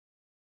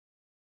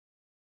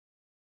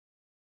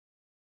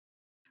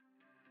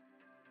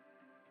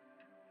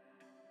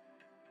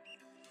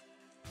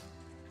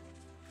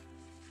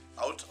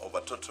Out of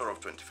a total of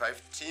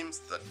 25 teams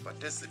that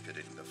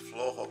participated in the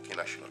floor hockey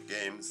national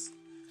games,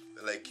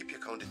 the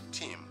Laikipia County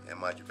team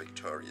emerged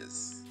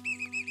victorious.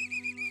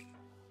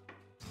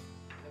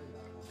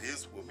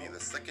 This will be the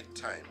second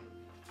time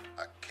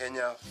a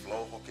Kenya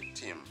floor hockey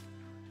team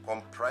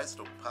comprised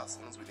of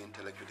persons with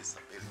intellectual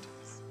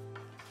disabilities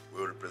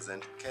will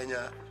represent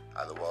Kenya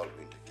at the World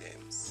Winter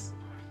Games.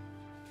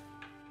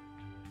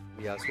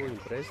 We are so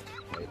impressed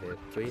by the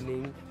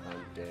training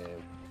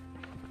and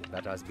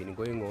that has been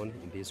going on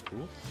in this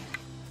school.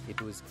 It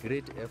was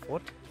great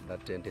effort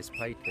that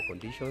despite the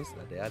conditions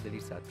that the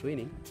athletes are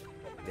training,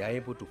 they are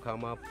able to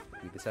come up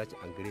with such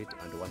a great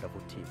and wonderful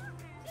team.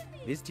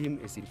 This team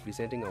is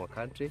representing our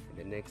country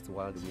in the next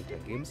World Winter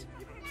Games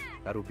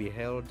that will be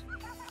held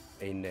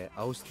in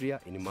Austria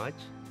in March,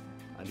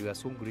 and we are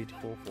so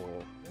grateful for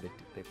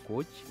the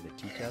coach,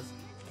 the teachers,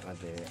 and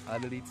the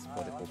athletes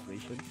for the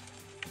cooperation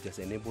which has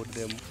enabled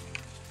them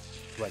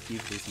to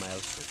achieve this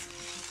milestone.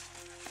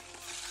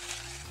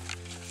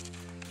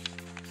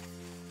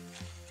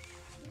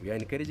 We are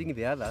encouraging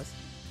the others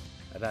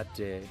that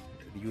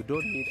you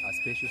don't need a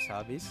special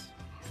service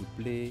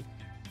to play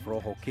floor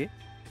hockey.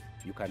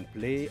 You can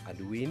play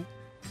and win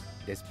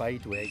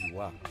despite where you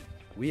are.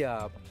 We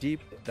are deep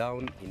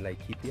down in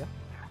Laikipia,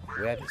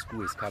 where the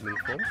school is coming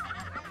from,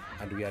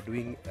 and we are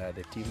doing,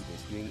 the team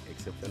is doing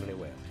exceptionally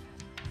well.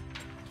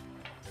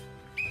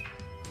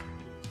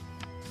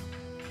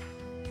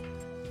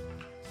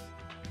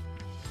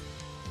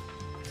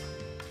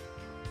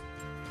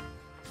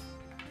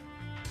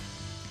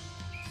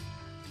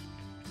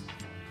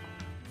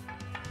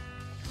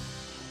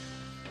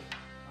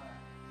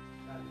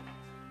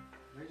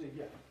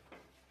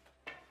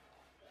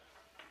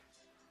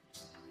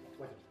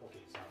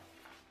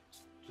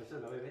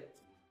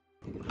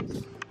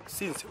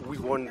 Since we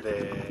won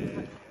the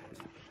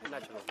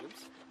national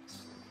games,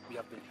 we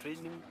have been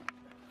training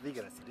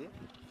vigorously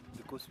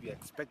because we are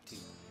expecting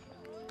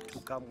to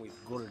come with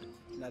gold,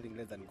 nothing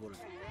less than gold.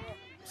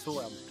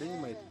 So I'm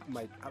training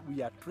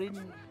we are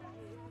training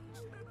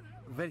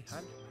very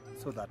hard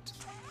so that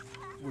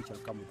we shall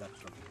come with that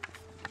trophy.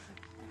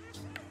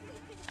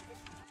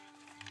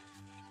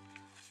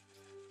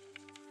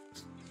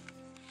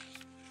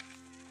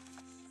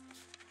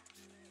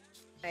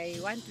 I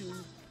want to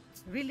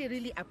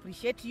really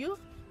appreciate you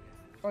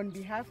on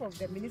behalf of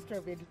the Ministry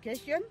of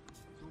Education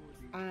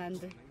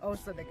and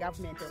also the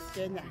government of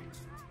Kenya.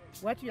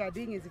 What you are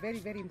doing is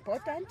very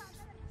important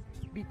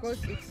because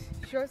it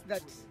shows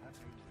that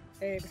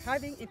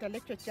having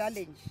intellectual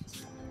challenge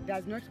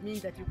does not mean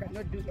that you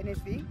cannot do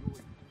anything,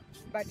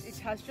 but it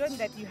has shown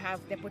that you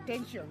have the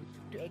potential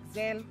to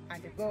excel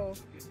and go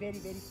very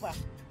far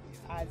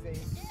as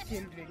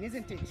children,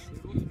 isn't it?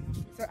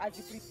 So as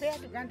you prepare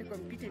to go and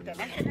compete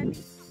internationally,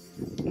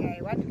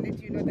 I want to let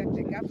you know that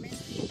the government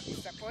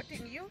is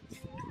supporting you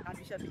and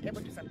we shall be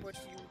able to support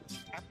you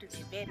up to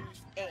the very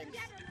end.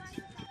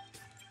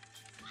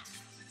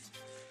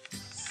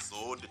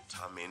 So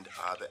determined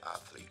are the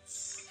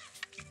athletes.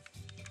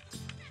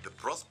 The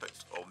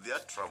prospect of their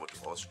travel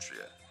to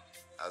Austria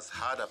has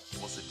had a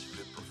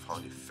positively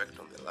profound effect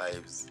on their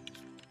lives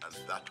and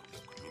that of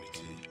the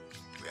community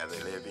where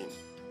they live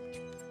in.